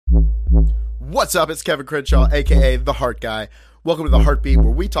What's up? It's Kevin Crenshaw, aka The Heart Guy. Welcome to The Heartbeat,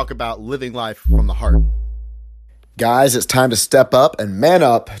 where we talk about living life from the heart. Guys, it's time to step up and man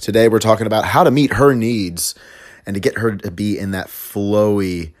up. Today we're talking about how to meet her needs and to get her to be in that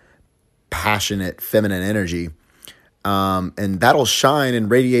flowy, passionate, feminine energy. And that'll shine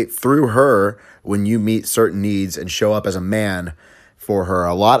and radiate through her when you meet certain needs and show up as a man for her.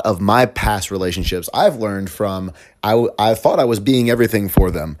 A lot of my past relationships I've learned from, I thought I was being everything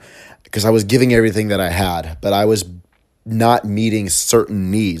for them because I was giving everything that I had, but I was not meeting certain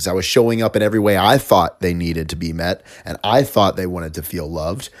needs. I was showing up in every way I thought they needed to be met, and I thought they wanted to feel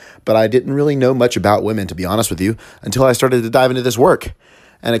loved, but I didn't really know much about women, to be honest with you, until I started to dive into this work,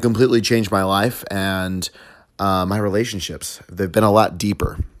 and it completely changed my life and my relationships. They've been a lot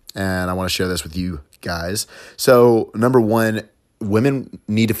deeper, and I want to share this with you guys. So, number one, women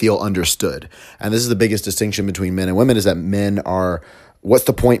need to feel understood. And this is the biggest distinction between men and women, is that men are, what's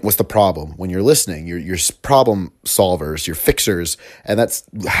the point? What's the problem? When you're listening, you're problem solvers, you're fixers, and that's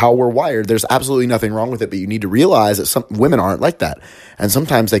how we're wired. There's absolutely nothing wrong with it, but you need to realize that some women aren't like that. And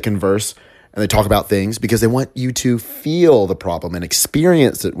sometimes they converse and they talk about things because they want you to feel the problem and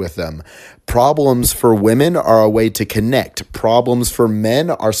experience it with them. Problems for women are a way to connect. Problems for men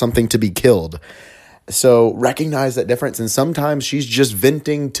are something to be killed. So recognize that difference. And sometimes she's just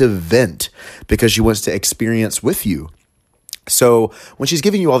venting to vent because she wants to experience with you. So when she's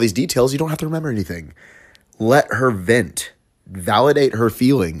giving you all these details, you don't have to remember anything. Let her vent. Validate her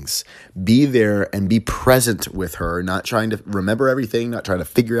feelings. Be there and be present with her, not trying to remember everything, not trying to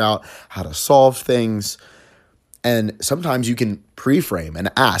figure out how to solve things. And sometimes you can pre-frame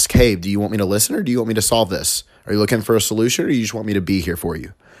and ask, hey, do you want me to listen or do you want me to solve this? Are you looking for a solution or do you just want me to be here for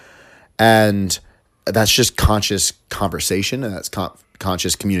you? And that's just conscious conversation, and that's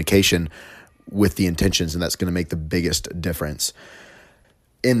conscious communication with the intentions, and that's going to make the biggest difference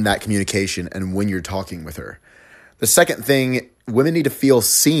in that communication and when you're talking with her. The second thing, women need to feel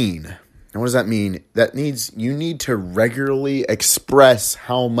seen. And what does that mean? That means you need to regularly express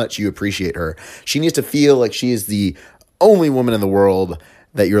how much you appreciate her. She needs to feel like she is the only woman in the world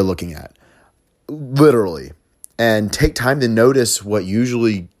that you're looking at, literally. And take time to notice what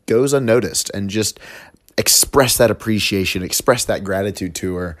usually goes unnoticed and just express that appreciation, express that gratitude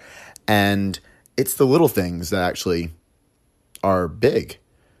to her. And it's the little things that actually are big,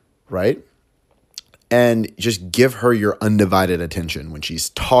 right? And just give her your undivided attention when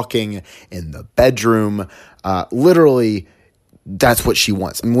she's talking in the bedroom. Literally, that's what she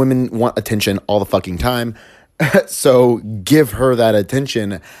wants. And women want attention all the fucking time. So give her that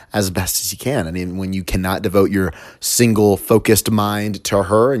attention as best as you can. I mean, when you cannot devote your single focused mind to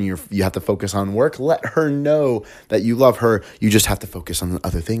her and you have to focus on work, let her know that you love her. You just have to focus on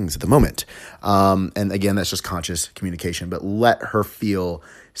other things at the moment. And again, that's just conscious communication, but let her feel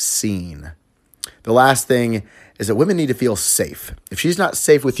seen. The last thing is that women need to feel safe. If she's not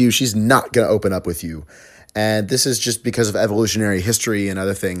safe with you, she's not going to open up with you. And this is just because of evolutionary history and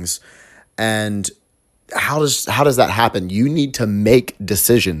other things. And how does that happen? You need to make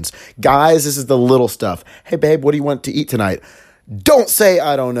decisions. Guys, this is the little stuff. Hey, babe, what do you want to eat tonight? Don't say,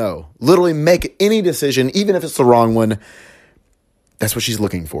 I don't know. Literally make any decision, even if it's the wrong one. That's what she's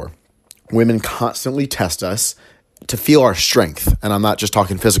looking for. Women constantly test us to feel our strength. And I'm not just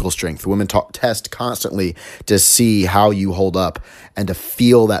talking physical strength. Women test constantly to see how you hold up and to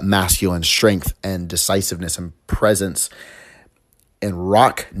feel that masculine strength and decisiveness and presence and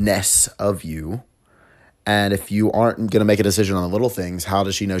rockness of you. And if you aren't going to make a decision on the little things, how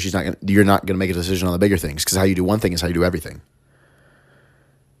does she know you're not going to make a decision on the bigger things? Because how you do one thing is how you do everything.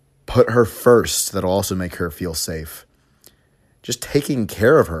 Put her first. That'll also make her feel safe. Just taking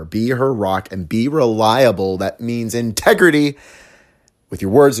care of her. Be her rock and be reliable. That means integrity with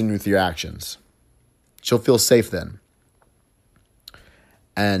your words and with your actions. She'll feel safe then.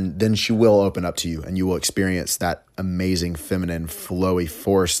 And then she will open up to you and you will experience that amazing feminine flowy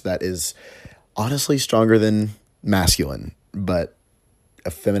force that is honestly stronger than masculine, but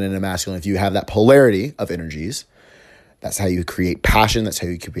a feminine and masculine. If you have that polarity of energies, that's how you create passion. That's how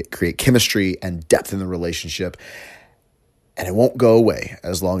you create chemistry and depth in the relationship. And it won't go away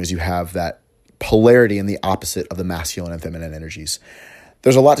as long as you have that polarity in the opposite of the masculine and feminine energies.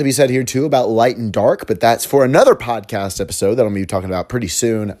 There's a lot to be said here too about light and dark, but that's for another podcast episode that I'm going to be talking about pretty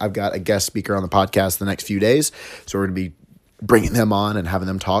soon. I've got a guest speaker on the podcast the next few days, so we're going to be bringing them on and having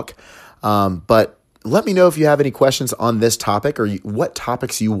them talk. But let me know if you have any questions on this topic or what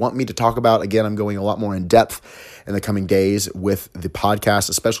topics you want me to talk about. Again, I'm going a lot more in depth in the coming days with the podcast,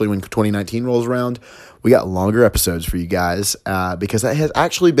 especially when 2019 rolls around. We got longer episodes for you guys because that has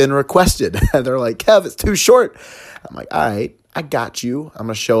actually been requested. They're like, Kev, it's too short. I'm like, all right, I got you. I'm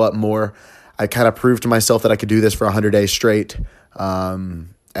going to show up more. I kind of proved to myself that I could do this for 100 days straight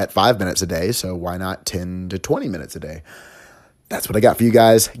at 5 minutes a day. So why not 10 to 20 minutes a day? That's what I got for you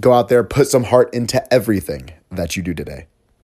guys. Go out there, put some heart into everything that you do today.